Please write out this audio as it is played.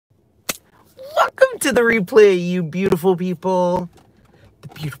Welcome to the replay, you beautiful people. The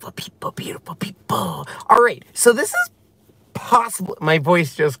beautiful people, beautiful people. All right, so this is possibly, my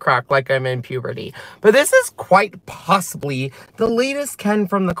voice just cracked like I'm in puberty, but this is quite possibly the latest Ken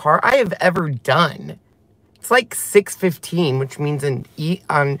from the car I have ever done. It's like 6:15, which means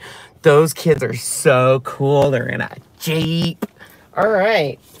those kids are so cool. They're in a Jeep. All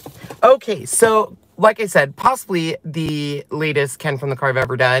right. Okay, so like I said, possibly the latest Ken from the car I've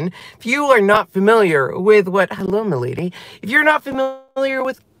ever done. If you are not familiar with hello, milady. If you're not familiar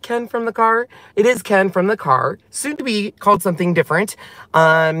with Ken from the car, it is Ken from the car, soon to be called something different.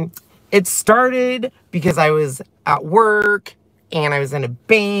 It started because I was at work and I was in a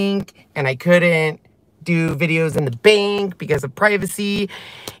bank and I couldn't do videos in the bank because of privacy.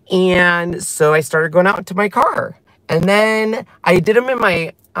 And so I started going out to my car. And then I did them in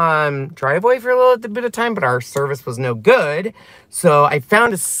my driveway for a little bit of time, but our service was no good. So I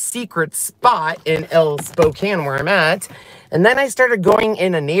found a secret spot in Spokane where I'm at. And then I started going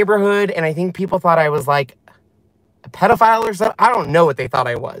in a neighborhood, and I think people thought I was like a pedophile or something. I don't know what they thought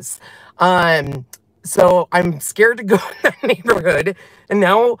I was. So I'm scared to go in that neighborhood. And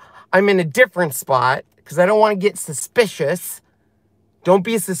now I'm in a different spot because I don't want to get suspicious. Don't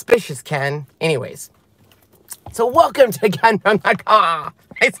be suspicious, Ken. Anyways. So welcome to Ken from the car.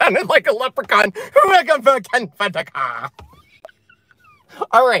 I sounded like a leprechaun. Welcome to Ken from the car.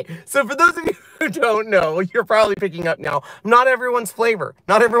 All right. So for those of you who don't know, you're probably picking up now. Not everyone's flavor.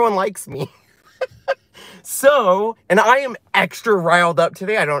 Not everyone likes me. So, and I am extra riled up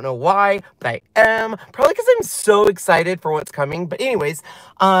today. I don't know why, but I am. Probably because I'm so excited for what's coming. But anyways,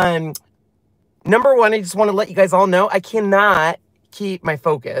 number one, I just want to let you guys all know I cannot keep my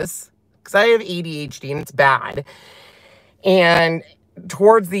focus because I have ADHD and it's bad. And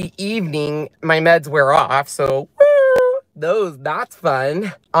towards the evening, my meds wear off. So, woo, that's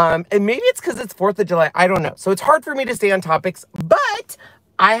fun. And maybe it's because it's 4th of July. I don't know. So it's hard for me to stay on topics, but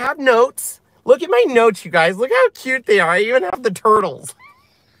I have notes. Look at my notes, you guys. Look how cute they are. I even have the turtles.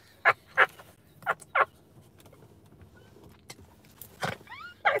 I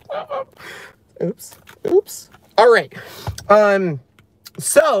love them. Oops. Oops. All right.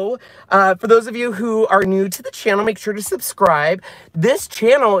 So, for those of you who are new to the channel, make sure to subscribe. This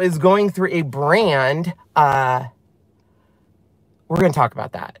channel is going through a brand. We're going to talk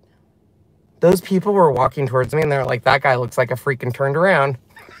about that. Those people were walking towards me and they're like, that guy looks like a freak and turned around.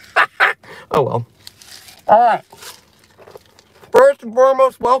 Oh, well. All right. First and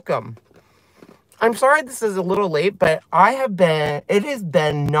foremost, welcome. I'm sorry this is a little late, but it has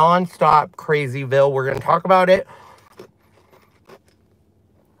been nonstop crazyville. We're going to talk about it.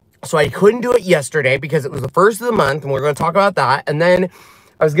 So I couldn't do it yesterday because it was the first of the month, and we're going to talk about that. And then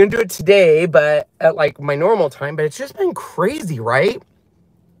I was going to do it today, but at like my normal time, but it's just been crazy, right?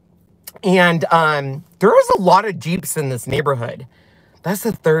 And there is a lot of Jeeps in this neighborhood. That's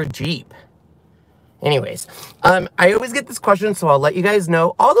the 3rd Jeep. Anyways, I always get this question, so I'll let you guys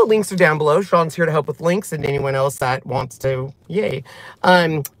know. All the links are down below. Sean's here to help with links, and anyone else that wants to, yay.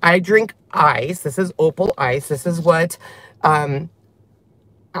 I drink ice. This is Opal Ice. This is what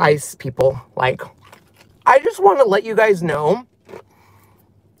ice people like. I just want to let you guys know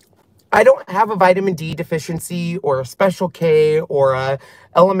I don't have a vitamin D deficiency or a special K or a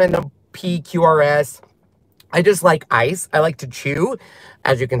elemental PQRS. I just like ice. I like to chew.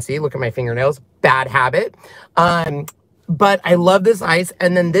 As you can see, look at my fingernails. Bad habit. But I love this ice.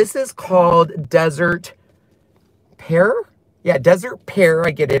 And then this is called Desert Pear. Yeah, Desert Pear.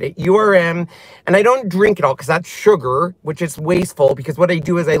 I get it at URM. And I don't drink it all because that's sugar, which is wasteful. Because what I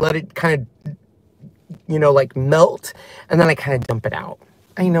do is I let it kind of, you know, like melt. And then I kind of dump it out.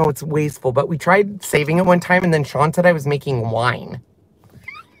 I know it's wasteful, but we tried saving it one time. And then Sean said I was making wine.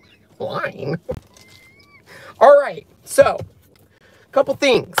 Wine? All right, so a couple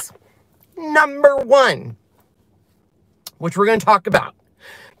things. Number one, which we're going to talk about.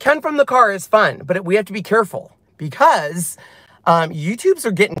 Ken from the car is fun, but we have to be careful because YouTubes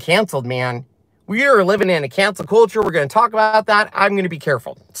are getting canceled, man. We are living in a cancel culture. We're going to talk about that. I'm going to be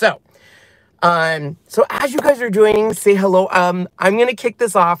careful. So as you guys are joining, say hello. I'm going to kick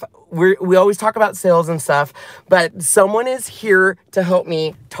this off. We always talk about sales and stuff, but someone is here to help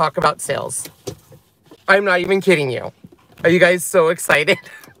me talk about sales. I'm not even kidding you. Are you guys so excited?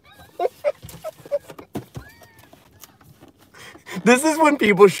 This is when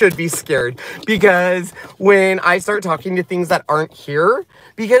people should be scared, because when I start talking to things that aren't here,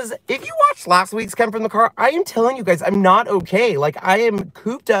 because if you watched last week's Ken from the car, I am telling you guys, I'm not okay. Like, I am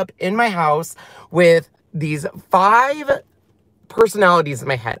cooped up in my house with these 5 personalities in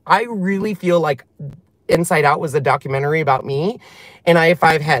my head. I really feel like Inside Out was a documentary about me. And I have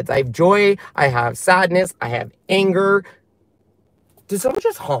 5 heads. I have joy, I have sadness, I have anger. Did someone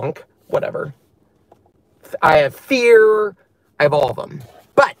just honk? Whatever. I have fear. I have all of them.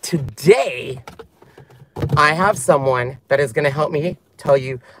 But today, I have someone that is going to help me tell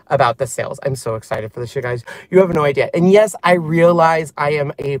you about the sales. I'm so excited for this, you guys. You have no idea. And yes, I realize I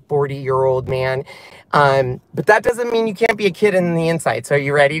am a 40-year-old man. But that doesn't mean you can't be a kid in the inside. So are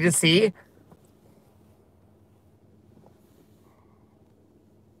you ready to see?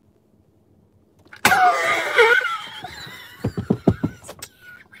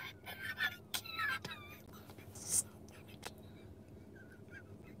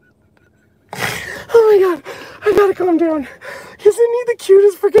 Oh my God, I gotta calm down. Isn't he the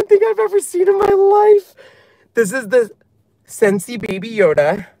cutest freaking thing I've ever seen in my life? This is the Scentsy Baby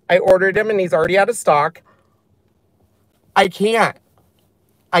Yoda. I ordered him and he's already out of stock. I can't.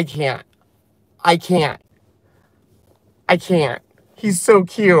 He's so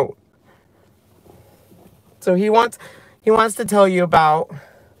cute. So he wants to tell you about,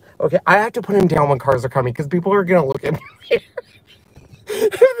 okay, I have to put him down when cars are coming because people are gonna look at me later.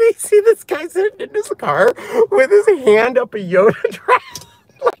 If they see this guy sitting in his car with his hand up a Yoda dress,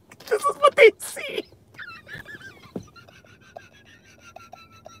 like, this is what they see.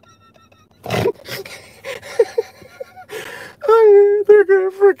 They're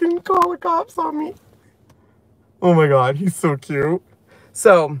gonna freaking call the cops on me. Oh my God, he's so cute.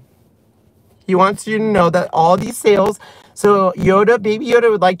 So, he wants you to know that all these sales, so Yoda, Baby Yoda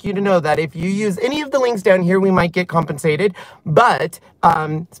would like you to know that if you use any of the links down here, we might get compensated. But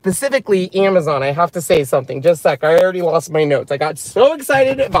specifically Amazon, I have to say something. Just a sec, I already lost my notes. I got so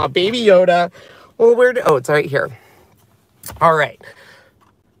excited about Baby Yoda. Well, oh, it's right here. All right.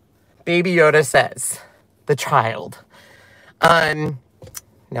 Baby Yoda says, the child.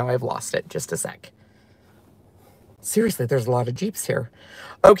 Now I've lost it. Just a sec. Seriously, there's a lot of Jeeps here.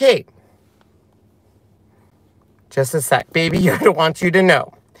 Okay. Just a sec. Baby Yoda wants you to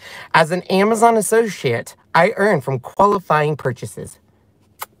know. As an Amazon associate, I earn from qualifying purchases.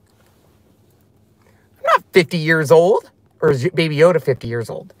 I'm not 50 years old. Or is Baby Yoda 50 years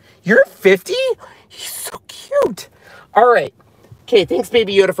old? You're 50? He's so cute. All right. Okay, thanks,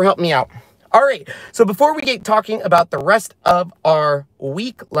 Baby Yoda, for helping me out. All right, so before we get talking about the rest of our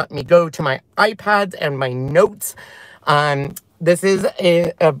week, let me go to my iPads and my notes. This is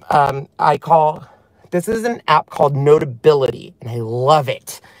this is an app called Notability, and I love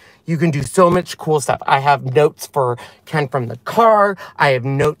it. You can do so much cool stuff. I have notes for Ken from the car. I have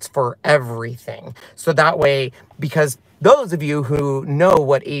notes for everything. So that way, because those of you who know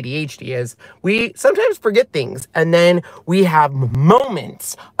what ADHD is, we sometimes forget things. And then we have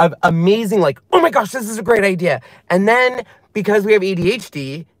moments of amazing, like, oh my gosh, this is a great idea. And then because we have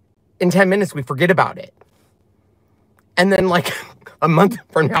ADHD, in 10 minutes, we forget about it. And then like a month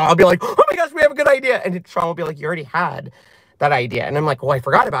from now, I'll be like, oh my gosh, we have a good idea. And Sean will be like, you already had that idea. And I'm like, well, I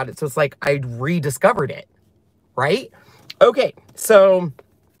forgot about it. So it's like I rediscovered it, right? Okay, so,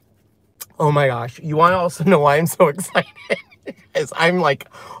 oh my gosh. You want to also know why I'm so excited? Is I'm like,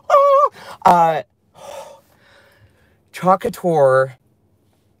 oh, Chocateur,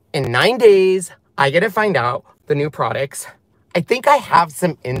 in 9 days, I get to find out the new products. I think I have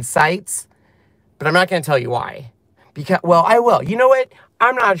some insights, but I'm not going to tell you why. Because, well, I will. You know what?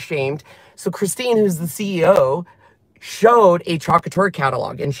 I'm not ashamed. So Christine, who's the CEO, showed a Chocateur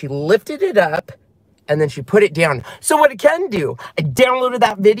catalog, and she lifted it up, and then she put it down. So what it can do, I downloaded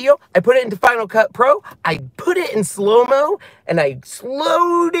that video, I put it into Final Cut Pro, I put it in slow-mo, and I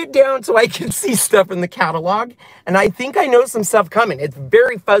slowed it down so I can see stuff in the catalog, and I think I know some stuff coming. It's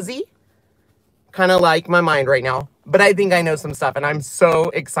very fuzzy, kind of like my mind right now, but I think I know some stuff, and I'm so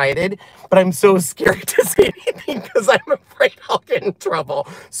excited, but I'm so scared to say anything because I'm afraid I'll get in trouble.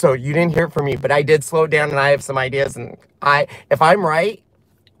 So you didn't hear it from me, but I did slow down, and I have some ideas, and if I'm right,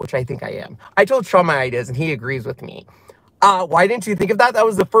 which I think I am, I told Sean my ideas, and he agrees with me. Why didn't you think of that? That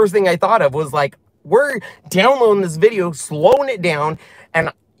was the first thing I thought of, was like, we're downloading this video, slowing it down,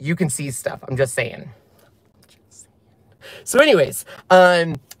 and you can see stuff. I'm just saying. So anyways,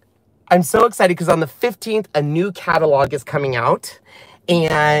 I'm so excited because on the 15th, a new catalog is coming out.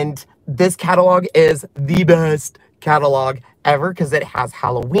 And this catalog is the best catalog ever because it has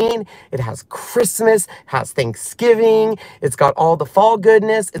Halloween, it has Christmas, it has Thanksgiving, it's got all the fall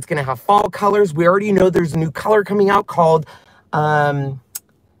goodness, it's going to have fall colors. We already know there's a new color coming out called, what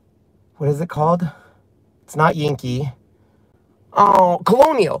is it called? It's not Yankee. Oh,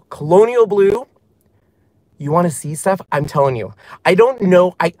 Colonial Blue. you want to see stuff? I'm telling you. I don't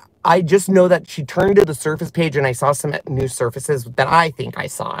know. I just know that she turned to the Surface page and I saw some new surfaces that I think I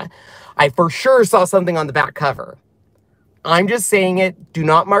saw. I for sure saw something on the back cover. I'm just saying it. Do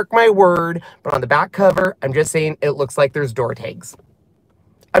not mark my word. But on the back cover, I'm just saying it looks like there's door tags.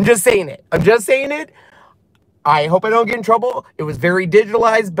 I'm just saying it. I'm just saying it. I hope I don't get in trouble. It was very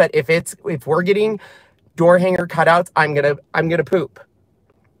digitalized, but if we're getting door hanger cutouts, I'm gonna poop.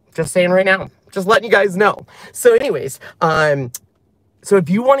 Just saying right now. Just letting you guys know. So anyways, so if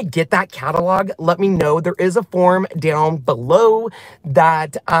you want to get that catalog, let me know. There is a form down below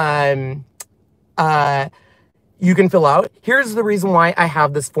that you can fill out. Here's the reason why I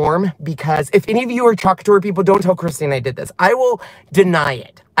have this form, because if any of you are Chalk Couture people, don't tell Christine I did this. I will deny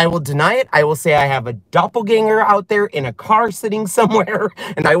it. I will deny it. I will say I have a doppelganger out there in a car sitting somewhere,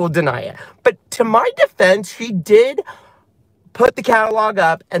 and I will deny it. But to my defense, she did put the catalog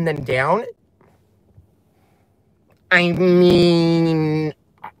up and then down. I mean,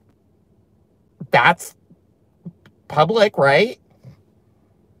 that's public, right?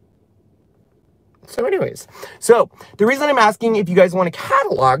 So anyways, so the reason I'm asking if you guys want a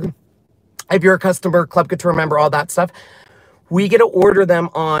catalog, if you're a customer, Club Couture member, all that stuff, we get to order them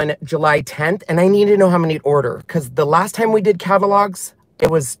on July 10th, and I need to know how many to order, because the last time we did catalogs, it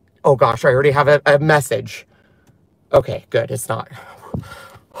was, oh gosh, I already have a message. Okay, good, it's not.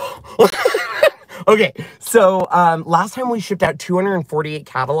 Okay, so last time we shipped out 248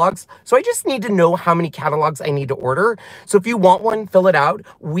 catalogs, so I just need to know how many catalogs I need to order. So if you want one, fill it out.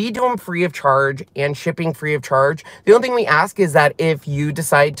 We do them free of charge and shipping free of charge. The only thing we ask is that if you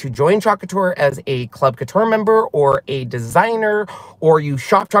decide to join Chalk Couture as a Club Couture member or a designer, or you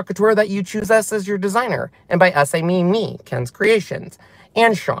shop Chalk Couture, that you choose us as your designer. And by us, I mean me, Ken's Creations,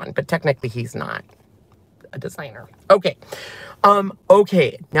 and Sean, but technically he's not a designer. Okay,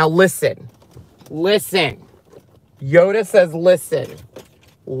 okay, now listen. Listen. Yoda says listen.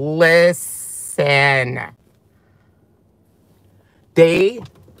 Listen. They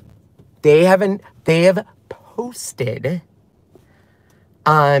have posted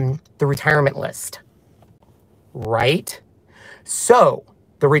the retirement list. Right? So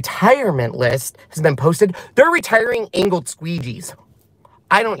the retirement list has been posted. They're retiring angled squeegees.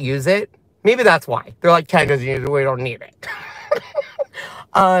 I don't use it. Maybe that's why. They're like, Ken doesn't use it, we don't need it.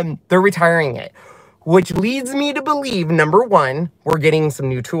 They're retiring it, which leads me to believe, number one, we're getting some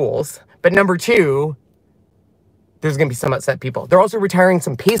new tools, but number two, there's going to be some upset people. They're also retiring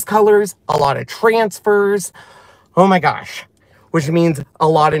some paste colors, a lot of transfers. Oh my gosh, which means a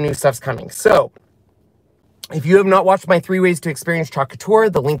lot of new stuff's coming. So if you have not watched my 3 ways to experience Chalk Couture,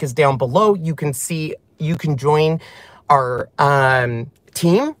 the link is down below. You can join our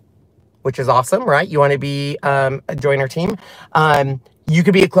team, which is awesome, right? You want to be join our team. You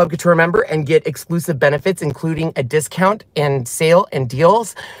could be a Club Couture member and get exclusive benefits, including a discount and sale and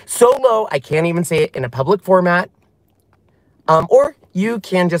deals. So low, I can't even say it in a public format. Or you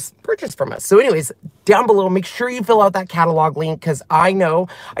can just purchase from us. So anyways, down below, make sure you fill out that catalog link, because I know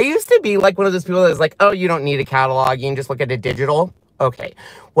I used to be like one of those people that is like, oh, you don't need a catalog, you can just look at it digital. Okay,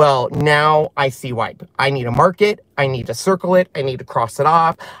 well, now I see why. I need to mark it, I need to circle it, I need to cross it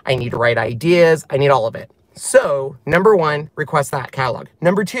off, I need to write ideas, I need all of it. So, number one, request that catalog.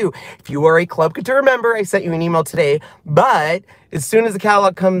 Number two, if you are a Club Couture member, I sent you an email today, but as soon as the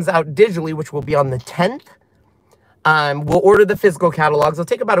catalog comes out digitally, which will be on the 10th, we'll order the physical catalogs. It'll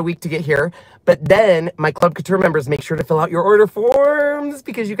take about a week to get here, but then my Club Couture members, make sure to fill out your order forms,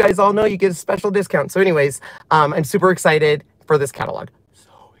 because you guys all know you get a special discount. So anyways, I'm super excited for this catalog. So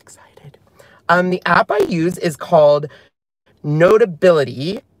excited. The app I use is called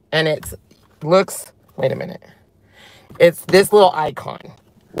Notability, and it looks, wait a minute. It's this little icon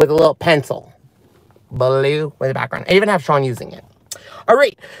with a little pencil. Blue with a background. I even have Sean using it. All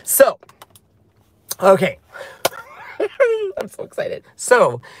right, so, okay. I'm so excited.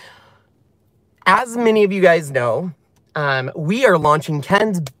 So, as many of you guys know, we are launching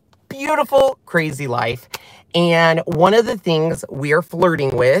Ken's Beautiful Crazy Life. And one of the things we are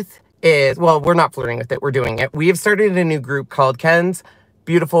flirting with is, well, we're not flirting with it, we're doing it. We have started a new group called Ken's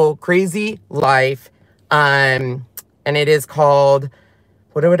Beautiful Crazy Life. And it is called,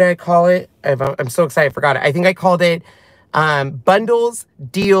 what would I call it? I'm so excited, I forgot it. I think I called it Bundles,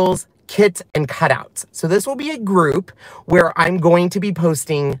 Deals, Kits, and Cutouts. So this will be a group where I'm going to be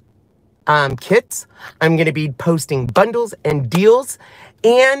posting kits. I'm going to be posting bundles and deals,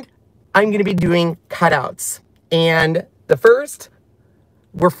 and I'm going to be doing cutouts. And the first,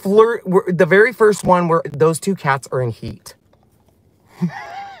 the very first one where those two cats are in heat.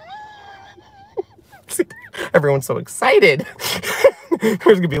 Everyone's so excited. There's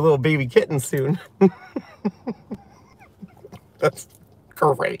going to be a little baby kitten soon. That's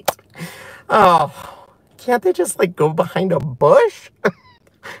great. Oh, can't they just like go behind a bush?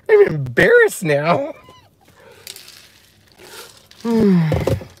 I'm embarrassed now.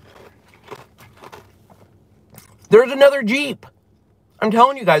 There's another Jeep. I'm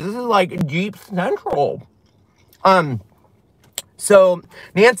telling you guys, this is like Jeep Central. So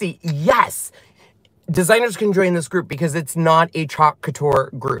Nancy, yes, designers can join this group because it's not a Chalk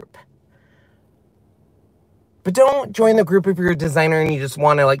Couture group. But don't join the group if you're a designer and you just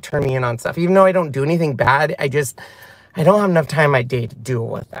want to like turn me in on stuff. Even though I don't do anything bad, I don't have enough time in my day to deal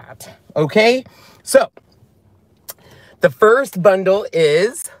with that. Okay? So, the first bundle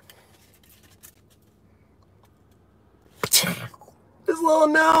is this little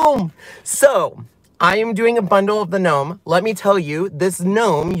gnome. So, I am doing a bundle of the gnome. Let me tell you, this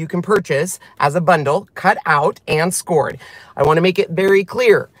gnome you can purchase as a bundle, cut out and scored. I want to make it very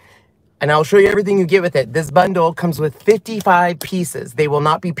clear. And I'll show you everything you get with it. This bundle comes with 55 pieces. They will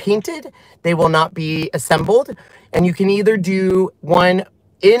not be painted. They will not be assembled. And you can either do one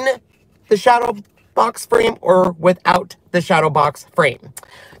in the shadow box frame or without the shadow box frame.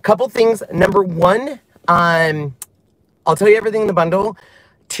 Couple things. Number one, I'll tell you everything in the bundle.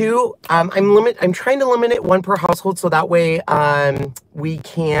 Two, I'm trying to limit it one per household so that way we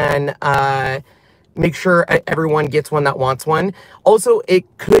can make sure everyone gets one that wants one. Also,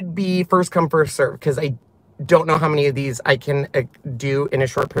 it could be first come, first serve, because I don't know how many of these I can do in a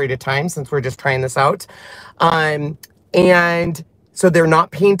short period of time since we're just trying this out. And so they're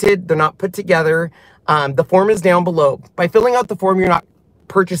not painted, they're not put together. The form is down below. By filling out the form, you're not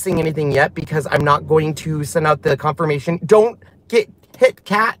purchasing anything yet because I'm not going to send out the confirmation. Don't get hit,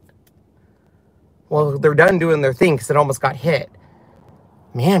 cat. Well, they're done doing their thing because it almost got hit.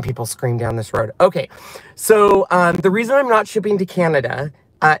 Man, people scream down this road. Okay, so the reason I'm not shipping to Canada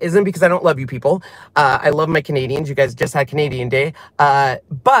isn't because I don't love you people. I love my Canadians. You guys just had Canadian Day.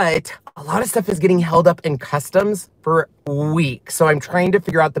 But a lot of stuff is getting held up in customs for weeks. So I'm trying to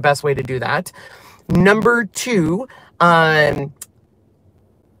figure out the best way to do that. Number two, the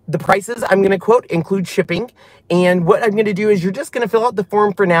prices I'm going to quote include shipping. And what I'm going to do is you're just going to fill out the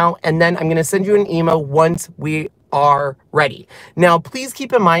form for now. And then I'm going to send you an email once we are ready. Now, please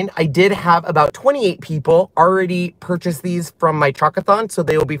keep in mind, I did have about 28 people already purchase these from my Chalkathon, so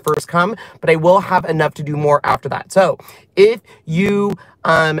they will be first come, but I will have enough to do more after that. So if you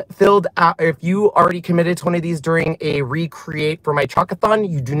if you already committed to one of these during a recreate for my Chalkathon,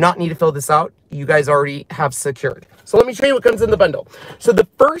 you do not need to fill this out. You guys already have secured. So let me show you what comes in the bundle. So the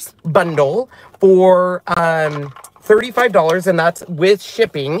first bundle for $35, and that's with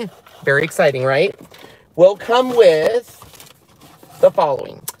shipping, very exciting, right? Will come with the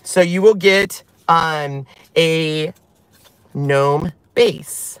following. So you will get a gnome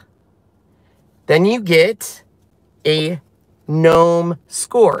base. Then you get a gnome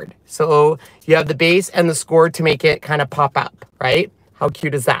scored. So you have the base and the scored to make it kind of pop up, right? How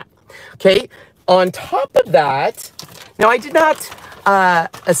cute is that? Okay, on top of that, now I did not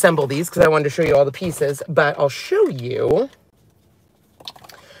assemble these because I wanted to show you all the pieces, but I'll show you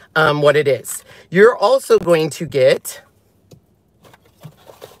what it is. You're also going to get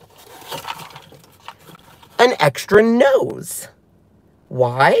an extra nose.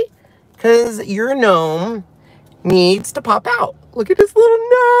 Why? Because your gnome needs to pop out. Look at his little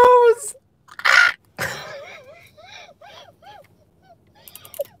nose. Ah!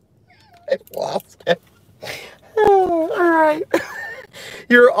 I lost it. Oh, all right.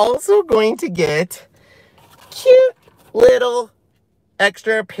 You're also going to get cute little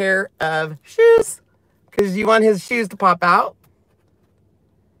extra pair of shoes because you want his shoes to pop out.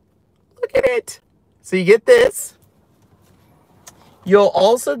 Look at it. So you get this. You'll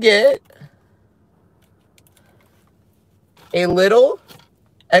also get a little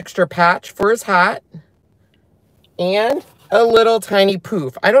extra patch for his hat and a little tiny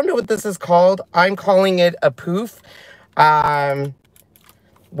poof. I don't know what this is called. I'm calling it a poof.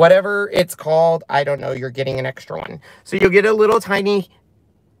 Whatever it's called, I don't know. You're getting an extra one. So you'll get a little tiny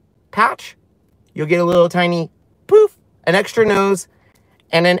patch. You'll get a little tiny poof, an extra nose,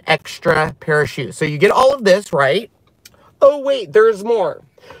 and an extra pair of shoes. So you get all of this, right? Oh, wait, there's more.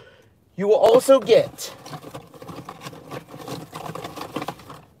 You will also get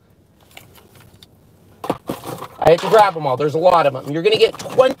I had to grab them all. There's a lot of them. You're going to get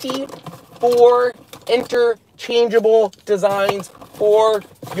 24 interchangeable designs for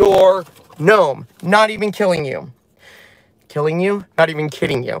your gnome. Not even killing you. Killing you? Not even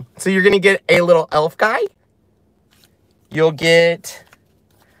kidding you. So you're going to get a little elf guy. You'll get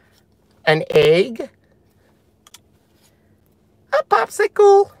an egg. A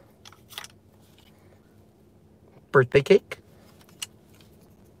popsicle. birthday cake,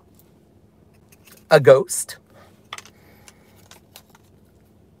 a ghost,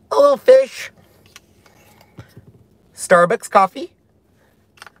 a little fish, Starbucks coffee,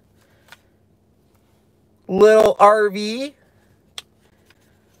 little RV,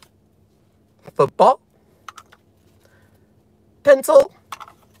 football, pencil,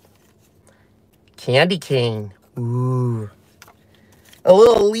 candy cane, ooh, a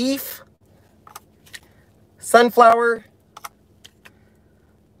little leaf, sunflower,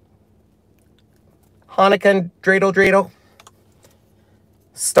 Hanukkah dreidel dreidel,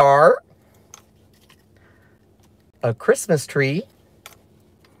 star, a Christmas tree,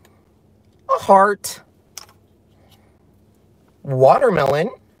 a heart, watermelon,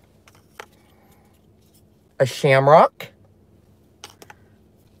 a shamrock,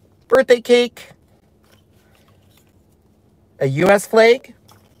 birthday cake, a US flag,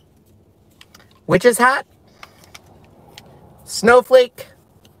 witch's hat, snowflake,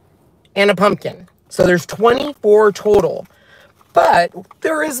 and a pumpkin. So there's 24 total. But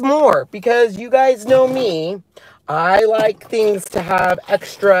there is more, because you guys know me. I like things to have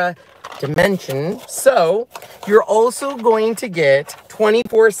extra dimension. So you're also going to get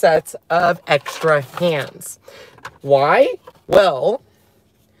 24 sets of extra hands. Why? Well,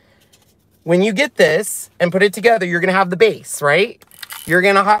 when you get this and put it together, you're going to have the base, right? You're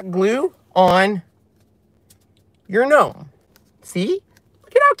going to hot glue on your gnome. See?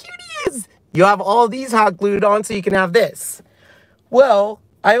 Look at how cute he is. You have all these hot glued on so you can have this. Well,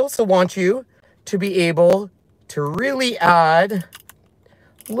 I also want you to be able to really add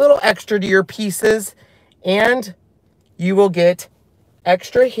a little extra to your pieces, and you will get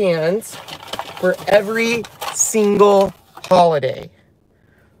extra hands for every single holiday.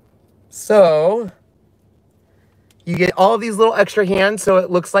 So you get all of these little extra hands, so it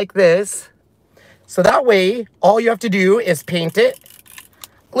looks like this. So that way, all you have to do is paint it,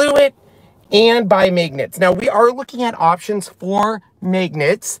 glue it, and buy magnets. Now, we are looking at options for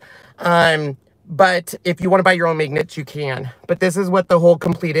magnets, but if you want to buy your own magnets, you can. But this is what the whole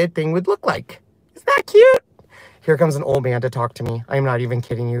completed thing would look like. Isn't that cute? Here comes an old man to talk to me. I'm not even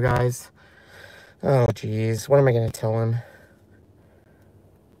kidding you guys. Oh, geez. What am I going to tell him?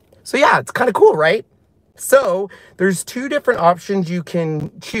 So, yeah, it's kind of cool, right? So, there's two different options you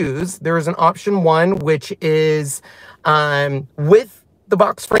can choose. There is an option 1, which is with the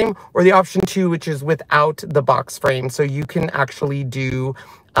box frame, or the option 2, which is without the box frame. So you can actually do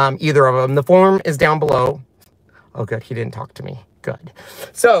either of them. The form is down below. Oh, good. He didn't talk to me. Good.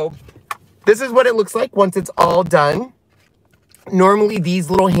 So this is what it looks like once it's all done. Normally, these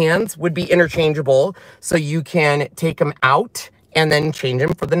little hands would be interchangeable, so you can take them out and then change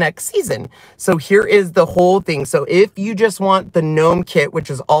them for the next season. So here is the whole thing. So if you just want the gnome kit, which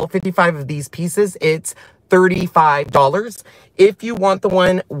is all 55 of these pieces, it's $35. If you want the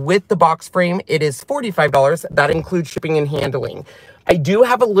one with the box frame, it is $45. That includes shipping and handling. I do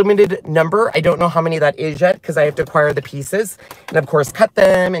have a limited number. I don't know how many that is yet, because I have to acquire the pieces and, of course, cut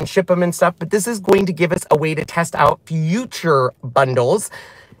them and ship them and stuff. But this is going to give us a way to test out future bundles.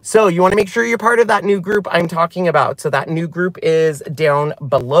 So you want to make sure you're part of that new group I'm talking about. So that new group is down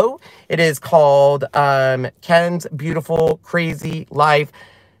below. It is called Ken's Beautiful Crazy Life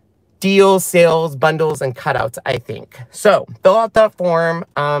Deals, Sales, Bundles, and Cutouts, I think. So fill out that form.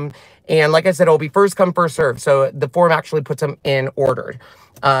 And like I said, it'll be first come, first serve. So the form actually puts them in order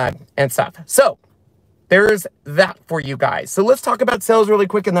and stuff. So there's that for you guys. So let's talk about sales really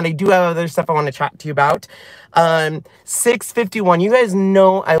quick, and then I do have other stuff I want to chat to you about. 651. You guys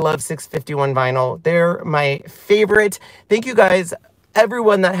know I love 651 vinyl. They're my favorite. Thank you guys,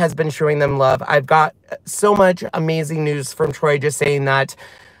 everyone that has been showing them love. I've got so much amazing news from Troy just saying that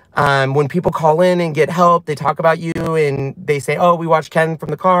when people call in and get help, they talk about you and they say, oh, we watched Ken from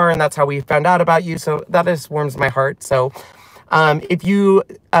the car and that's how we found out about you. So that just warms my heart. So if you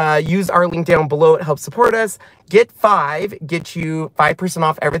use our link down below, it helps support us. Get 5, get you 5%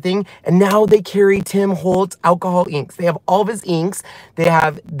 off everything. And now they carry Tim Holtz alcohol inks. They have all of his inks. They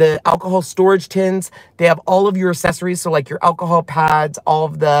have the alcohol storage tins. They have all of your accessories. So like your alcohol pads, all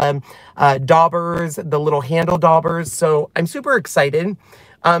of the daubers, the little handle daubers. So I'm super excited.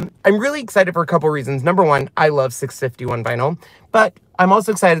 I'm really excited for a couple reasons. Number one, I love 651 vinyl, but I'm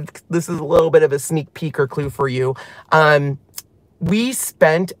also excited. This is a little bit of a sneak peek or clue for you. We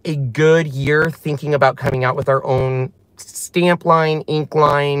spent a good year thinking about coming out with our own stamp line, ink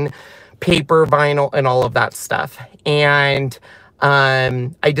line, paper, vinyl, and all of that stuff. And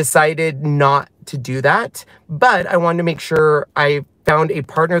I decided not to do that, but I wanted to make sure I found a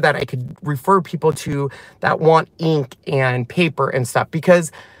partner that I could refer people to that want ink and paper and stuff,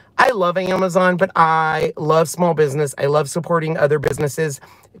 because I love Amazon, but I love small business. I love supporting other businesses,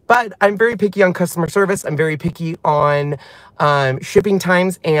 but I'm very picky on customer service. I'm very picky on shipping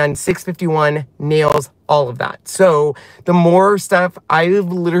times, and 651 nails all of that. So the more stuff,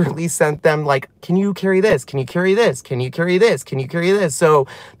 I've literally sent them like, can you carry this? Can you carry this? Can you carry this? Can you carry this? So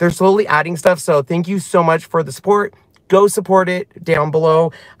they're slowly adding stuff. So thank you so much for the support. Go support it down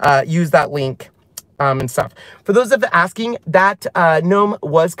below. Use that link. And stuff. For those of asking, that gnome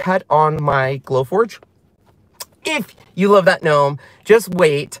was cut on my GLOWFORGE. If you love that gnome, just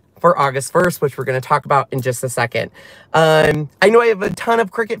wait for August 1st, which we're going to talk about in just a second. I know I have a ton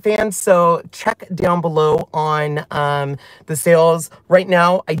of Cricut fans, so check down below on the sales. Right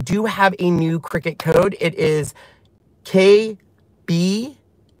now, I do have a new Cricut code. It is KBCL.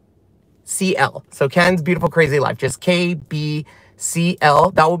 So Ken's Beautiful Crazy Life, just KBCL.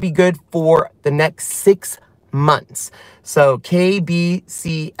 That will be good for the next 6 months. So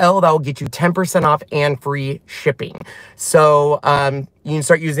KBCL, that will get you 10% off and free shipping. So you can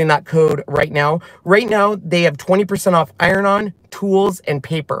start using that code right now. Right now, they have 20% off iron-on, tools, and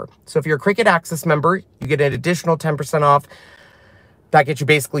paper. So if you're a Cricut Access member, you get an additional 10% off. That gets you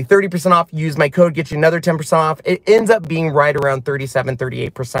basically 30% off. Use my code, get you another 10% off. It ends up being right around 37,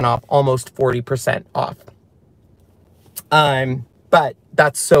 38% off, almost 40% off. But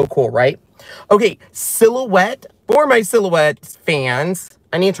that's so cool, right? Okay, silhouette. For my silhouette fans,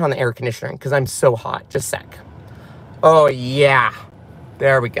 I need to turn on the air conditioner because I'm so hot. Just a sec. Oh, yeah.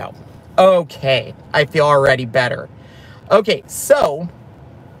 There we go. Okay, I feel already better. Okay, so,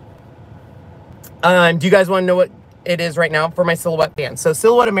 do you guys want to know what it is right now for my silhouette fans? So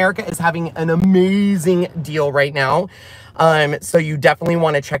Silhouette America is having an amazing deal right now. So you definitely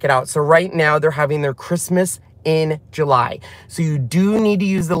want to check it out. So right now they're having their Christmas in July. So you do need to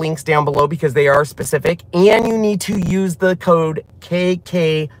use the links down below because they are specific, and you need to use the code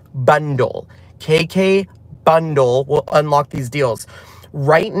KK Bundle. KK Bundle will unlock these deals.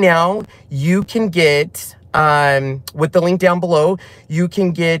 Right now, you can get, with the link down below, you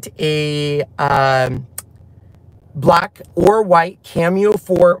can get a black or white Cameo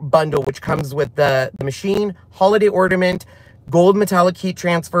 4 bundle, which comes with the machine, holiday ornament, gold metallic heat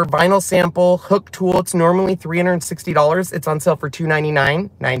transfer, vinyl sample, hook tool. It's normally $360. It's on sale for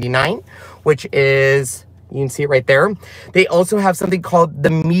 $299.99, which is, you can see it right there. They also have something called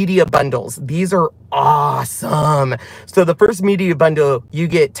the media bundles. These are awesome. So the first media bundle, you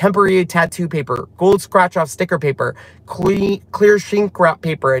get temporary tattoo paper, gold scratch off sticker paper, clear shrink wrap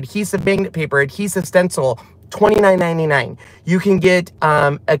paper, adhesive magnet paper, adhesive stencil, $29.99. You can get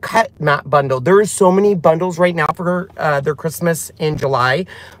a cut mat bundle. There are so many bundles right now for their Christmas in July,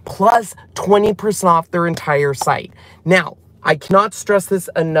 plus 20% off their entire site. Now, I cannot stress this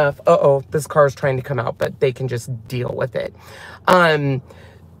enough. Uh-oh, this car is trying to come out, but they can just deal with it. I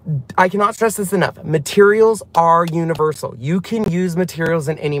cannot stress this enough. Materials are universal. You can use materials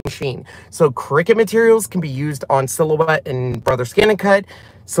in any machine. So Cricut materials can be used on Silhouette and Brother Scan and Cut.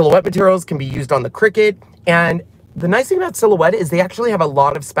 Silhouette materials can be used on the Cricut. And the nice thing about Silhouette is they actually have a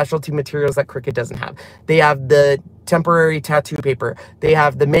lot of specialty materials that Cricut doesn't have. They have the temporary tattoo paper. They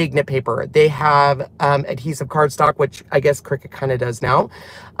have the magnet paper. They have adhesive cardstock, which I guess Cricut kind of does now.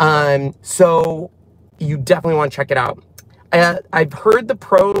 So you definitely want to check it out. I've heard the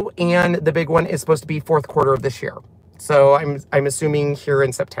Pro and the big one is supposed to be 4th quarter of this year. So I'm assuming here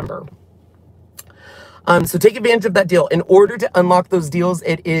in September. So take advantage of that deal. In order to unlock those deals,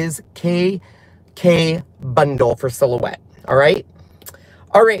 it is KK Bundle for Silhouette. All right.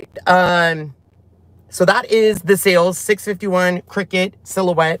 All right. So that is the sales, 651 Cricut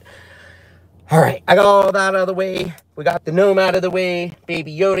Silhouette. All right. I got all that out of the way. We got the gnome out of the way.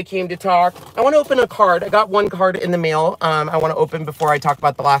 Baby Yoda came to talk. I want to open a card. I got one card in the mail. I want to open before I talk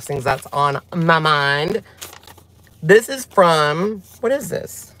about the last things that's on my mind. This is from, what is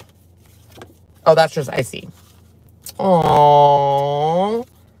this? Oh, that's just icy. Aww.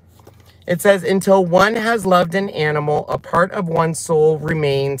 It says, until one has loved an animal, a part of one's soul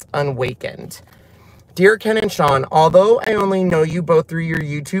remains unawakened. Dear Ken and Sean, although I only know you both through your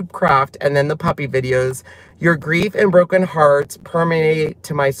YouTube craft and then the puppy videos, your grief and broken hearts permeate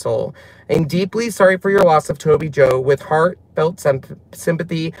to my soul. I'm deeply sorry for your loss of Toby Joe. With heartfelt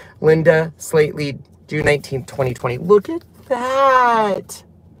sympathy, Linda Slately, June 19th, 2020. Look at that.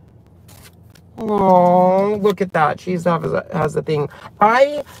 Oh, look at that. She has a thing.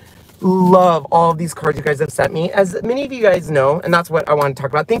 I love all of these cards you guys have sent me. As many of you guys know, and that's what I want to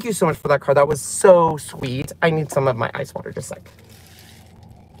talk about. Thank you so much for that card. That was so sweet. I need some of my ice water, just like.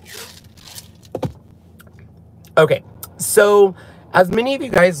 Okay, so as many of you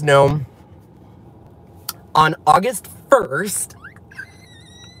guys know, on August 1st,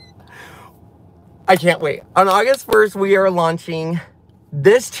 I can't wait. On August 1st, we are launching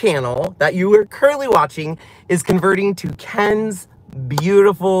this channel that you are currently watching is converting to Ken's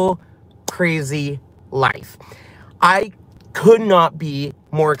beautiful, crazy life. I could not be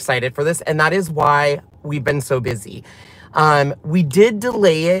more excited for this, and that is why we've been so busy. We did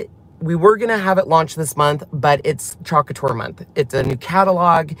delay it. We were going to have it launched this month, but it's Chocateur month. It's a new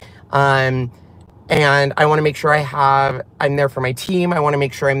catalog. And I want to make sure I'm there for my team. I want to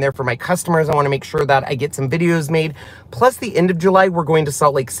make sure I'm there for my customers. I want to make sure that I get some videos made. Plus the end of July, we're going to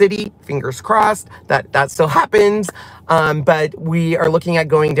Salt Lake City. Fingers crossed that still happens. But we are looking at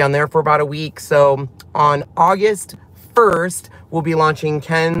going down there for about a week. So on August 1st, we'll be launching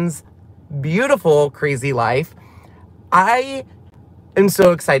Ken's beautiful, crazy life. I am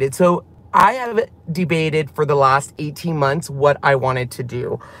so excited. So I have debated for the last 18 months what I wanted to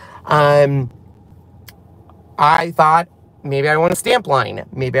do. I thought maybe I want a stamp line.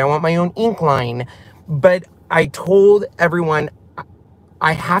 Maybe I want my own ink line. But I told everyone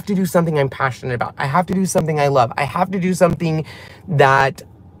I have to do something I'm passionate about. I have to do something I love. I have to do something that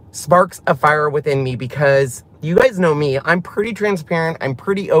sparks a fire within me, because you guys know me. I'm pretty transparent. I'm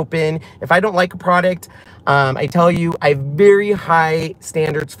pretty open. If I don't like a product, I tell you, I have very high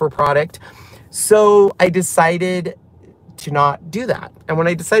standards for product. So I decided to not do that. And when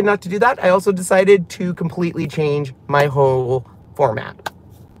I decided not to do that, I also decided to completely change my whole format.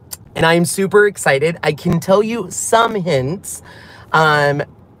 And I'm super excited. I can tell you some hints. The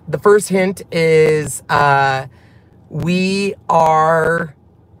first hint is we're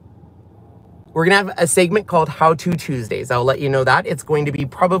gonna have a segment called How To Tuesdays. I'll let you know that. It's going to be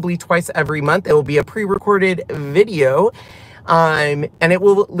probably twice every month. It will be a pre-recorded video. And it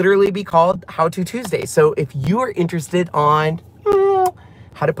will literally be called How To Tuesday. So if you are interested on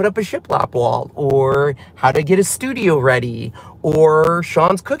how to put up a shiplap wall, or how to get a studio ready, or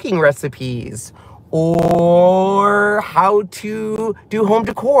Sean's cooking recipes, or how to do home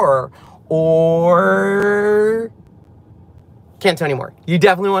decor, or can't tell anymore. You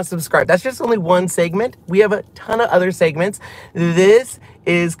definitely want to subscribe. That's just only one segment. We have a ton of other segments. This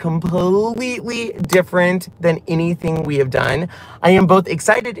is completely different than anything we have done. I am both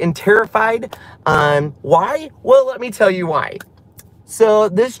excited and terrified. Why? Well, let me tell you why. So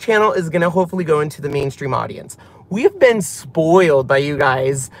this channel is going to hopefully go into the mainstream audience. We have been spoiled by you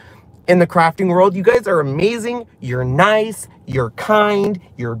guys in the crafting world. You guys are amazing. You're nice. You're kind.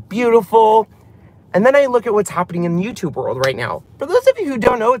 You're beautiful. And then I look at what's happening in the YouTube world right now. For those of you who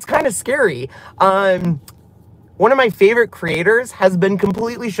don't know, it's kind of scary. One of my favorite creators has been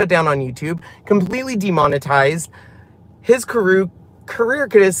completely shut down on YouTube, completely demonetized. His career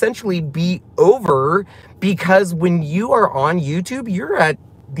could essentially be over, because when you are on YouTube, you're at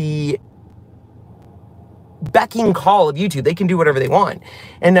the becking call of YouTube. They can do whatever they want.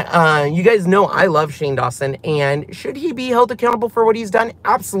 And you guys know I love Shane Dawson, and should he be held accountable for what he's done?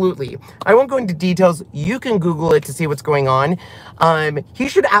 Absolutely. I won't go into details. You can Google it to see what's going on. He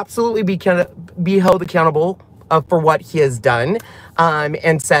should absolutely be held accountable for what he has done,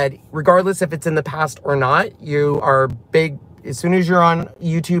 and said, regardless if it's in the past or not, you are big. As soon as you're on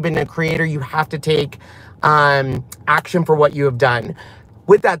YouTube and a creator, you have to take action for what you have done.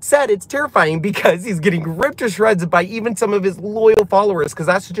 With that said, it's terrifying because he's getting ripped to shreds by even some of his loyal followers, because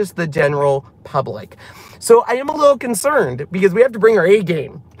that's just the general public. So I am a little concerned, because we have to bring our A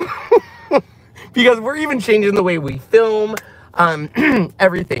game. Because we're even changing the way we film,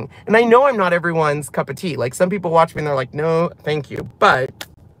 everything. And I know I'm not everyone's cup of tea. Like, some people watch me and they're like, no, thank you. But,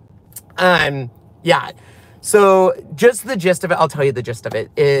 yeah. So just the gist of it, I'll tell you the gist of it,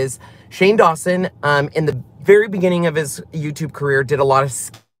 is Shane Dawson, in the very beginning of his YouTube career, did a lot of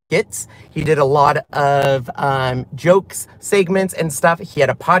skits. He did a lot of jokes, segments, and stuff. He had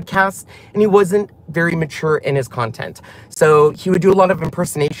a podcast, and he wasn't very mature in his content. So he would do a lot of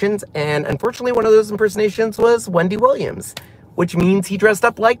impersonations, and unfortunately, one of those impersonations was Wendy Williams, which means he dressed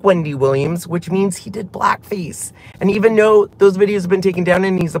up like Wendy Williams, which means he did blackface. And even though those videos have been taken down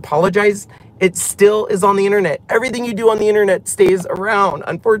and he's apologized, it still is on the internet. Everything you do on the internet stays around,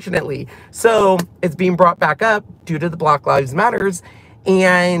 unfortunately. So it's being brought back up due to the Black Lives Matters.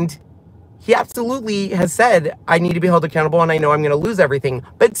 And he absolutely has said, I need to be held accountable, and I know I'm going to lose everything.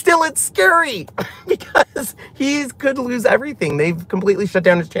 But still, it's scary because he could lose everything. They've completely shut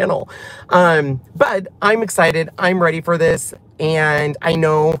down his channel. But I'm excited. I'm ready for this. And I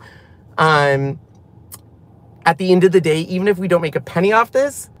know at the end of the day, even if we don't make a penny off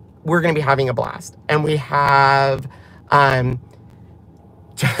this, we're going to be having a blast. And we have,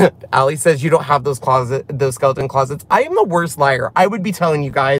 Ali says you don't have those skeleton closets. I am the worst liar. I would be telling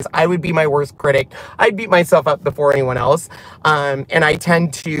you guys, I would be my worst critic. I'd beat myself up before anyone else. And I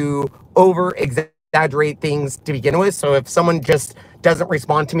tend to over exaggerate exaggerate things to begin with. So if someone just doesn't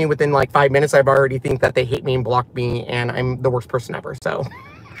respond to me within like 5 minutes, I've already think that they hate me and blocked me and I'm the worst person ever. So,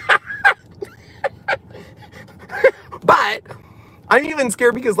 but I'm even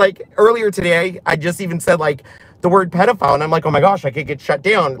scared because like earlier today, I just even said like the word pedophile and I'm like, oh my gosh, I could get shut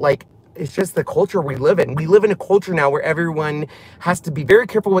down. Like, it's just the culture we live in. We live in a culture now where everyone has to be very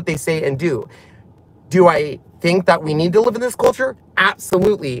careful what they say and do. Do I think that we need to live in this culture?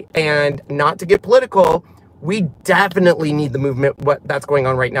 Absolutely. And not to get political, we definitely need the movement, what that's going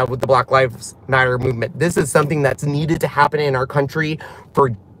on right now with the Black Lives Matter movement. This is something that's needed to happen in our country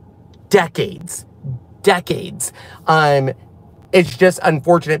for decades. Decades. It's just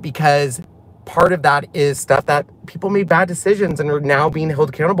unfortunate because part of that is stuff that people made bad decisions and are now being held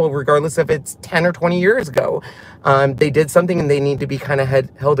accountable regardless if it's 10 or 20 years ago. They did something and they need to be kind of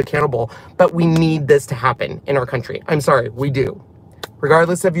held accountable. But we need this to happen in our country. I'm sorry, we do.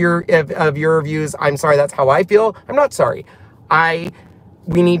 Regardless of your views, I'm sorry, that's how I feel. I'm not sorry.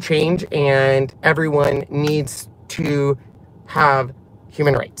 We need change and everyone needs to have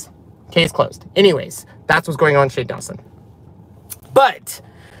human rights. Case closed. Anyways, that's what's going on, Shade Dawson. But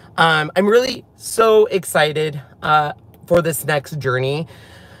I'm really so excited for this next journey.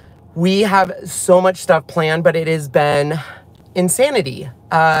 We have so much stuff planned, but it has been insanity.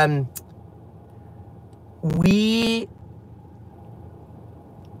 We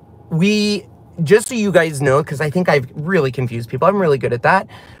just so you guys know, because I think I've really confused people. I'm really good at that.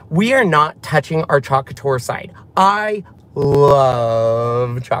 We are not touching our Chalk Couture side. I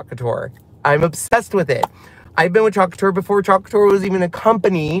love Chalk Couture. I'm obsessed with it. I've been with Chalk Couture before Chalk Couture was even a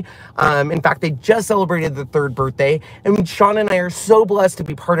company. In fact, they just celebrated their 3rd birthday. And Sean and I are so blessed to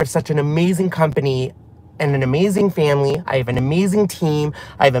be part of such an amazing company and an amazing family. I have an amazing team.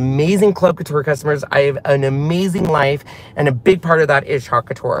 I have amazing Club Couture customers. I have an amazing life. And a big part of that is Chalk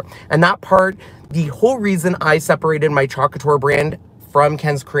Couture. And that part, the whole reason I separated my Chalk Couture brand from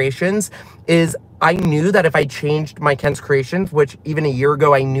Ken's Kreations is I knew that if I changed my Ken's Kreations, which even a year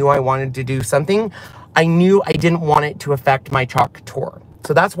ago I knew I wanted to do something, I knew I didn't want it to affect my Chalk Couture.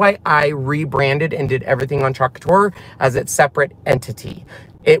 So that's why I rebranded and did everything on Chalk Couture as its separate entity.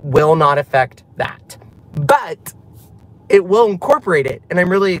 It will not affect that, but it will incorporate it. And I'm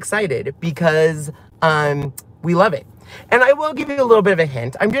really excited because we love it. And I will give you a little bit of a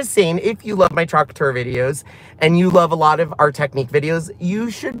hint. I'm just saying, if you love my Chalk Couture videos and you love a lot of our technique videos, you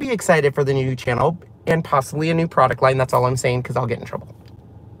should be excited for the new channel and possibly a new product line. That's all I'm saying, because I'll get in trouble.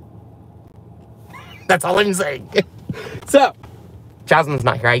 That's all I'm saying. So, Jasmine's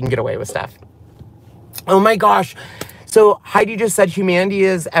not here. I can get away with stuff. Oh my gosh. So, Heidi just said humanity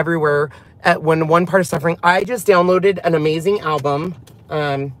is everywhere when one part is suffering. I just downloaded an amazing album.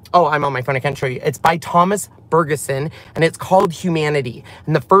 Oh, I'm on my phone. I can't show you. It's by Thomas Ferguson, and it's called Humanity.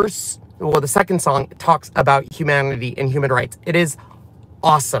 And the second song talks about humanity and human rights. It is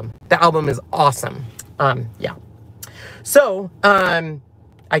awesome. The album is awesome. Yeah. So,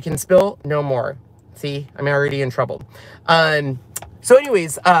 I can spill no more. See, I'm already in trouble. So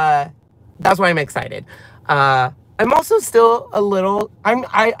anyways, that's why I'm excited. I'm also still a little,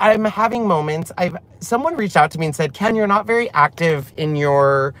 I'm having moments. Someone reached out to me and said, Ken, you're not very active in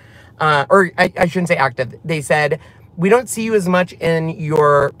your, or I shouldn't say active. They said, we don't see you as much in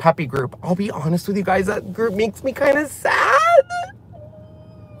your puppy group. I'll be honest with you guys, that group makes me kind of sad.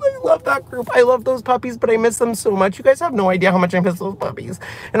 I love that group. I love those puppies, but I miss them so much. You guys have no idea how much I miss those puppies.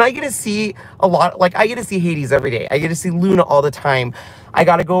 And I get to see a lot, like I get to see Hades every day. I get to see Luna all the time. I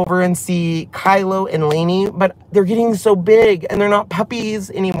got to go over and see Kylo and Lainey, but they're getting so big and they're not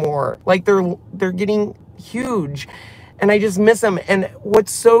puppies anymore. Like they're getting huge and I just miss them. And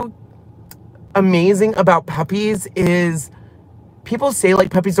what's so amazing about puppies is people say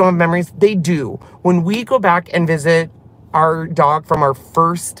like puppies don't have memories. They do. When we go back and visit our dog from our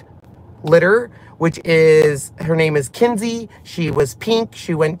first litter, which is, her name is Kinsey. She was pink.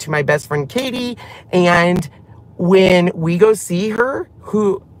 She went to my best friend Katie. And when we go see her,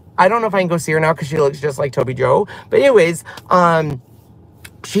 who, I don't know if I can go see her now because she looks just like Toby Joe. But anyways,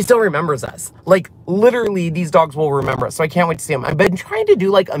 she still remembers us. Like literally these dogs will remember us. So I can't wait to see them. I've been trying to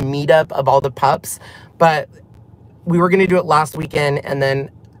do like a meetup of all the pups, but we were going to do it last weekend. And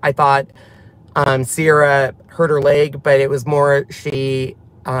then I thought, Sierra hurt her leg, but it was more she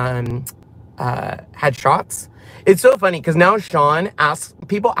had shots. It's so funny because now Sean asks,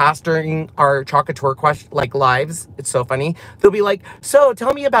 people ask during our Chalk Couture question, like lives, it's so funny. They'll be like, so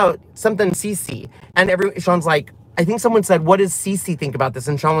tell me about something Cece. And Sean's like, I think someone said, what does Cece think about this?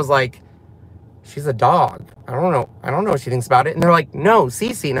 And Sean was like, she's a dog. I don't know what she thinks about it. And they're like, no,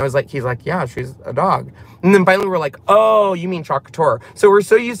 Cece. And I was like, he's like, yeah, she's a dog. And then finally we're like, oh, you mean Chocateur. So we're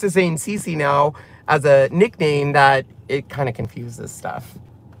so used to saying Cece now as a nickname that it kind of confuses stuff.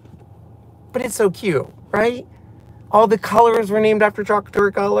 But it's so cute, right? All the colors were named after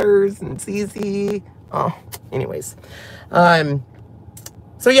Chocateur colors and Cece. Oh, anyways.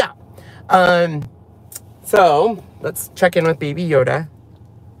 So yeah. So let's check in with Baby Yoda.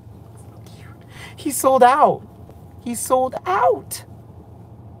 He sold out. He sold out.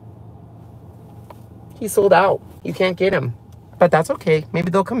 He sold out. You can't get him. But that's okay.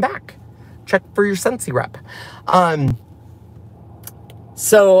 Maybe they'll come back. Check for your Scentsy rep.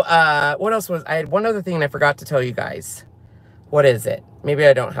 So what else was... I had one other thing and I forgot to tell you guys. What is it? Maybe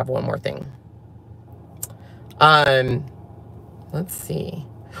I don't have one more thing. Let's see.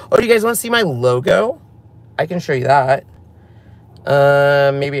 Oh, do you guys want to see my logo? I can show you that.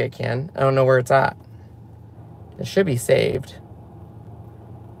 Maybe I can. I don't know where it's at. It should be saved.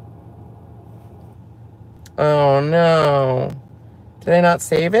 Oh no. Did I not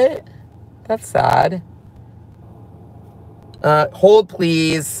save it? That's sad. Hold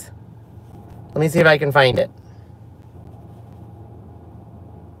please. Let me see if I can find it.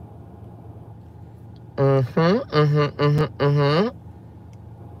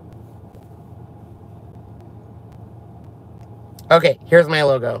 Okay, here's my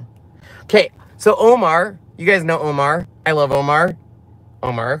logo. Okay, so Omar, you guys know Omar. I love Omar.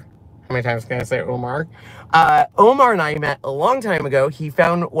 Omar. How many times can I say Omar? Omar and I met a long time ago. He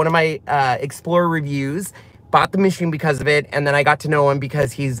found one of my Explorer reviews, bought the machine because of it, and then I got to know him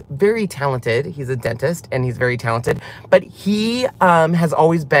because he's very talented. He's a dentist, and he's very talented. But he has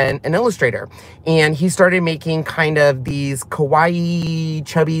always been an illustrator, and he started making kind of these kawaii,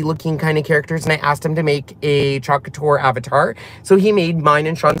 chubby-looking kind of characters, and I asked him to make a Chocateur avatar. So he made mine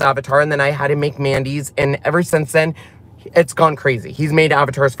and Sean's avatar, and then I had him make Mandy's, and ever since then, it's gone crazy. He's made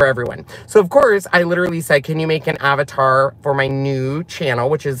avatars for everyone. So, of course, I literally said, can you make an avatar for my new channel,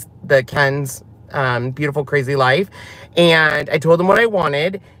 which is the Ken's Beautiful Crazy Life? And I told him what I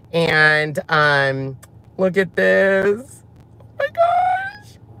wanted. And look at this. Oh my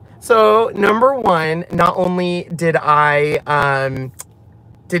gosh. So, number one, not only did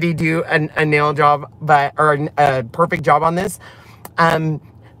did he do a nail job, or a perfect job on this,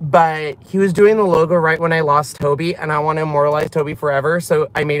 but he was doing the logo right when I lost Toby, and I want to immortalize Toby forever, so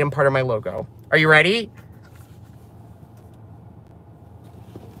I made him part of my logo. Are you ready?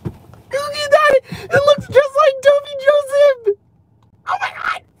 Look at that! It looks just like Toby Joseph! Oh my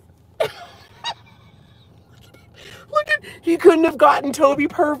god! Look at it! He couldn't have gotten Toby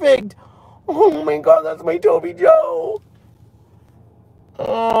perfect! Oh my god, that's my Toby Joe!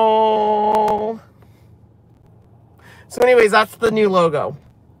 Oh... So anyways, that's the new logo.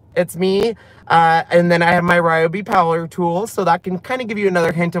 It's me, and then I have my Ryobi Powder tool, so that can kind of give you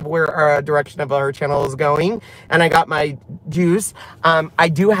another hint of where our direction of our channel is going. And I got my juice. I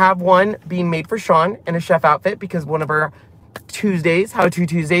do have one being made for Sean in a chef outfit, because one of our Tuesdays, How To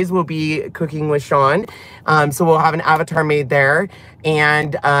Tuesdays, will be cooking with Sean. So we'll have an avatar made there.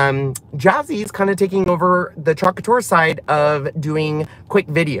 And Jazzy's kind of taking over the Chocateur side of doing quick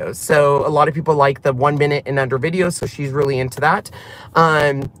videos. So a lot of people like the 1 minute and under videos, so she's really into that.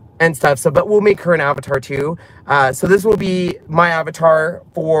 And stuff. So, but we'll make her an avatar too. So this will be my avatar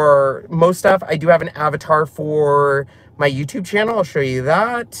for most stuff. I do have an avatar for my YouTube channel. I'll show you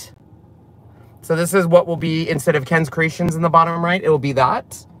that. So this is what will be, instead of Ken's Kreations in the bottom right, it will be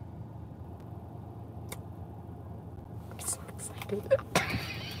that. I'm so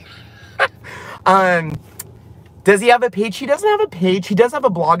excited. Does he have a page? He doesn't have a page. He does have a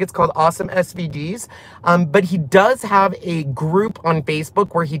blog. It's called Awesome SVGs. But he does have a group on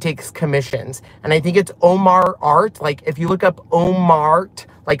Facebook where he takes commissions. And I think it's Omar Art. Like, if you look up Omart,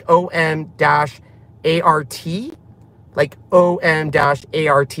 like O-M-A-R-T, like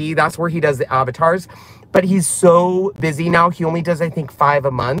O-M-A-R-T, that's where he does the avatars. But he's so busy now. He only does, I think, 5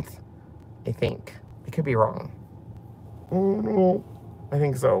 a month. I think. I could be wrong. Oh, no. I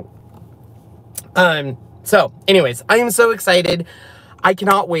think so. So, anyways, I am so excited. I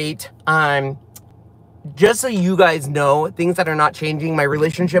cannot wait. Just so you guys know, things that are not changing, my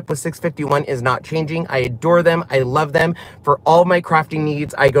relationship with 651 is not changing. I adore them. I love them. For all my crafting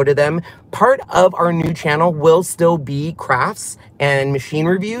needs, I go to them. Part of our new channel will still be crafts and machine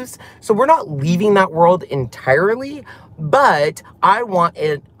reviews. So we're not leaving that world entirely, but I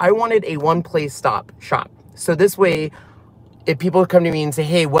wanted a one-place shop. So this way, if people come to me and say,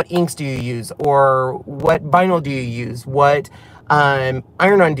 hey, what inks do you use? Or what vinyl do you use? What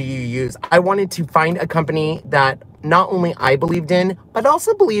iron-on do you use? I wanted to find a company that not only I believed in, but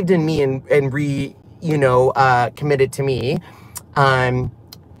also believed in me and committed to me.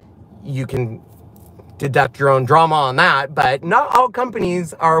 You can deduct your own drama on that, but not all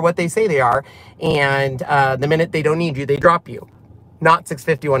companies are what they say they are. And the minute they don't need you, they drop you. Not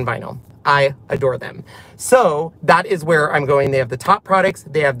 651 vinyl. I adore them. So that is where I'm going. They have the top products.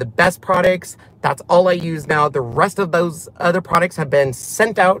 They have the best products. That's all I use now. The rest of those other products have been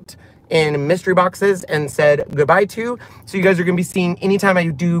sent out in mystery boxes and said goodbye to. So you guys are going to be seeing, anytime I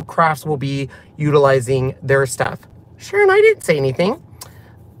do crafts, will be utilizing their stuff. Sharon, I didn't say anything.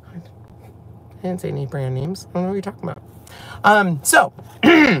 I didn't say any brand names. I don't know what you're talking about. So,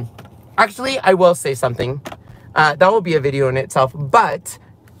 actually, I will say something. That will be a video in itself, but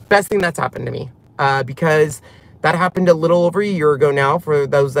best thing that's happened to me. Because that happened a little over a year ago now. For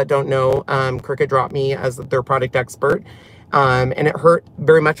those that don't know, Cricut dropped me as their product expert. And it hurt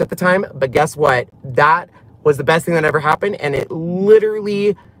very much at the time. But guess what? That was the best thing that ever happened. And it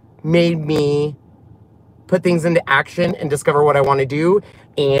literally made me put things into action and discover what I want to do.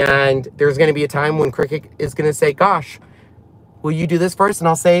 And there's going to be a time when Cricut is going to say, gosh, will you do this for us? And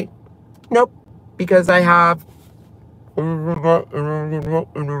I'll say, nope, because I have... I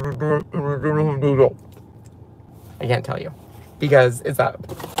can't tell you because it's a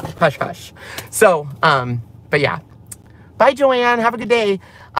hush hush. So, but yeah. Bye, Joanne. Have a good day.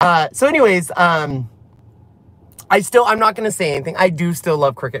 So anyways, I'm not going to say anything. I do still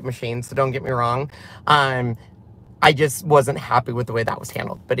love Cricut machines, so don't get me wrong. I just wasn't happy with the way that was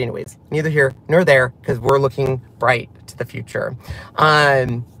handled. But anyways, neither here nor there, because we're looking bright to the future.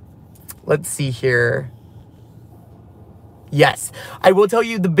 Let's see here. Yes, I will tell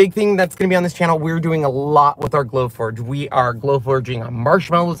you the big thing that's going to be on this channel. We're doing a lot with our GLOWFORGE. We are GLOWFORGing on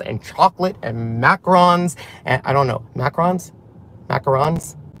marshmallows and chocolate and macarons. And I don't know, macarons?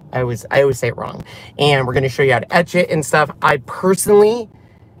 Macarons? I always say it wrong. And we're going to show you how to etch it and stuff. I personally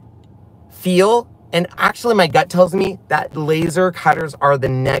feel, and actually my gut tells me, that laser cutters are the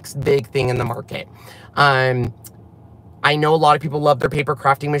next big thing in the market. I know a lot of people love their paper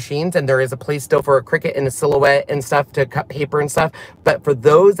crafting machines, and there is a place still for a Cricut and a Silhouette and stuff to cut paper and stuff. But for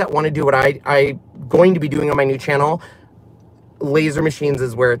those that want to do what I'm going to be doing on my new channel, laser machines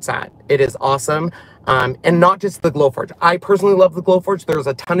is where it's at. It is awesome. And not just the GLOWFORGE. I personally love the GLOWFORGE. There's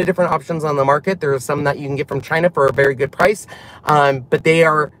a ton of different options on the market. There are some that you can get from China for a very good price. But they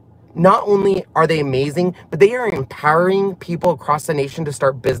are... not only are they amazing, but they are empowering people across the nation to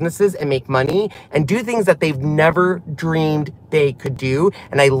start businesses and make money and do things that they've never dreamed they could do.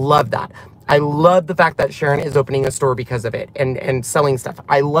 And I love that. I love the fact that Sharon is opening a store because of it and selling stuff.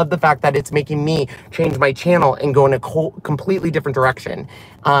 I love the fact that it's making me change my channel and go in a completely different direction.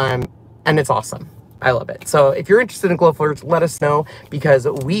 And it's awesome. I love it. So if you're interested in GLOWFORGE, let us know, because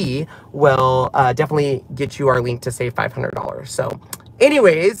we will definitely get you our link to save $500. So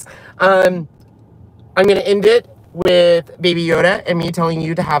anyways, I'm going to end it with Baby Yoda and me telling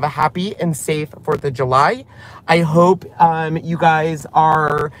you to have a happy and safe 4th of July. I hope you guys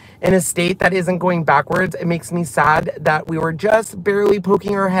are in a state that isn't going backwards. It makes me sad that we were just barely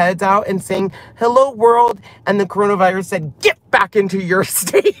poking our heads out and saying, hello, world, and the coronavirus said, get back into your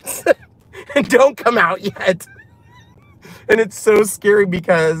states and don't come out yet. And it's so scary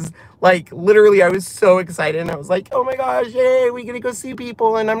because, like, literally I was so excited and I was like, oh my gosh, yay, we get to go see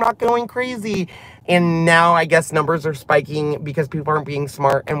people and I'm not going crazy. And now I guess numbers are spiking because people aren't being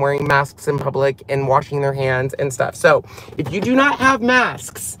smart and wearing masks in public and washing their hands and stuff. So if you do not have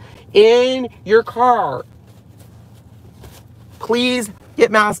masks in your car, please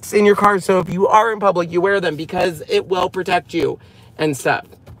get masks in your car. So if you are in public, you wear them, because it will protect you and stuff.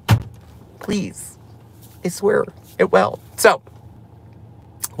 Please. I swear it will. So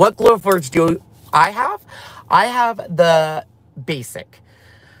what GLOWFORGE do I have? I have the basic.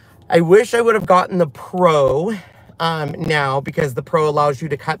 I wish I would have gotten the Pro now, because the Pro allows you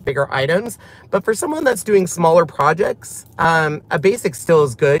to cut bigger items. But for someone that's doing smaller projects, a basic still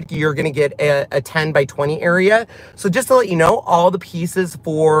is good. You're going to get a 10 by 20 area. So just to let you know, all the pieces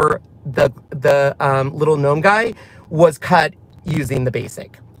for the little gnome guy was cut using the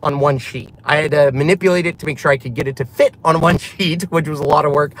basic on one sheet. I had to manipulate it to make sure I could get it to fit on one sheet, which was a lot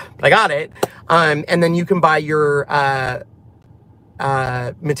of work, but I got it. And then you can buy your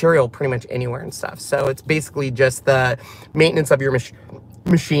material pretty much anywhere and stuff. So it's basically just the maintenance of your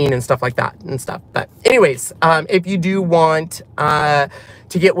machine and stuff like that and stuff. But anyways, if you do want to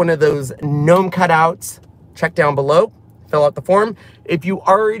get one of those gnome cutouts, check down below, fill out the form. If you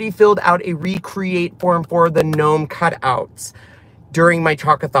already filled out a recreate form for the gnome cutouts, during my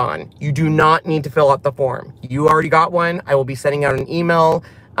Chalkathon. You do not need to fill out the form. You already got one. I will be sending out an email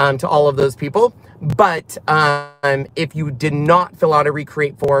to all of those people. But if you did not fill out a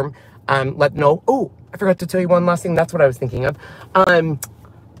recreate form, let them know. Oh, I forgot to tell you one last thing. That's what I was thinking of.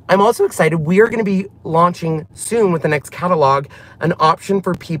 I'm also excited. We are going to be launching soon with the next catalog an option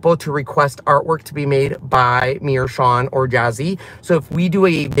for people to request artwork to be made by me or Sean or Jazzy. So if we do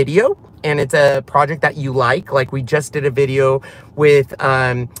a video and it's a project that you like we just did a video with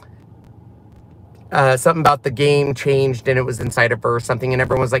something about the game changed and it was inside of her or something, and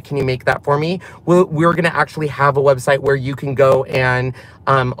everyone was like, can you make that for me? We're going to actually have a website where you can go and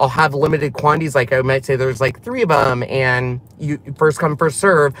I'll have limited quantities. Like I might say there's like 3 of them and you first come, first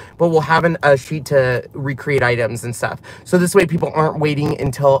serve, but we'll have a sheet to recreate items and stuff. So this way people aren't waiting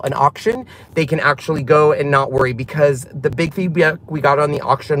until an auction. They can actually go and not worry, because the big feedback we got on the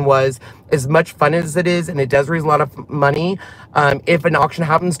auction was, as much fun as it is, and it does raise a lot of money, if an auction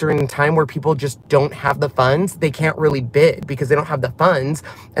happens during a time where people just don't have the funds, they can't really bid because they don't have the funds,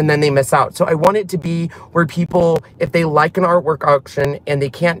 and then they miss out. So I want it to be where people, if they like an artwork auction and they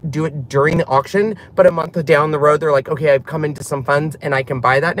can't do it during the auction, but a month down the road, they're like, okay, I've come into some funds and I can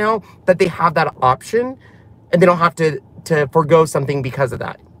buy that now, that they have that option and they don't have to forego something because of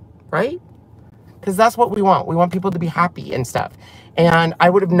that, right? Because that's what we want. We want people to be happy and stuff. And I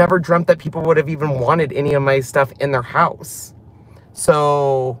would have never dreamt that people would have even wanted any of my stuff in their house.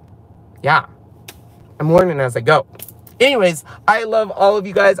 So, yeah. I'm learning as I go. Anyways, I love all of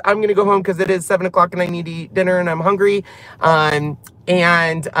you guys. I'm going to go home because it is 7 o'clock and I need to eat dinner and I'm hungry. I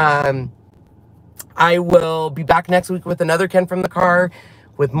will be back next week with another Ken from the car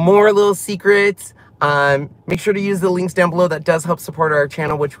with more little secrets. Make sure to use the links down below. That does help support our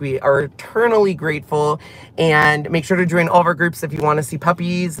channel, which we are eternally grateful. And make sure to join all of our groups if you want to see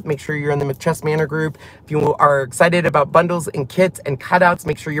puppies. Make sure you're in the McChess Manor group. If you are excited about bundles and kits and cutouts,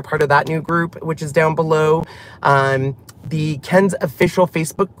 make sure you're part of that new group, which is down below. The Ken's official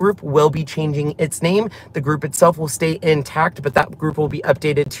Facebook group will be changing its name. The group itself will stay intact, but that group will be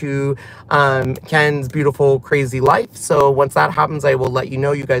updated to Ken's Beautiful Crazy Life. So once that happens, I will let you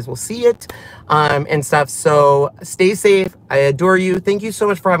know. You guys will see it and stuff. So stay safe. I adore you. Thank you so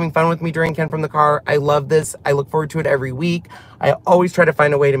much for having fun with me during Ken from the Car. I love this. I look forward to it every week. I always try to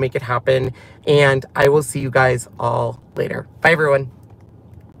find a way to make it happen. And I will see you guys all later. Bye, everyone.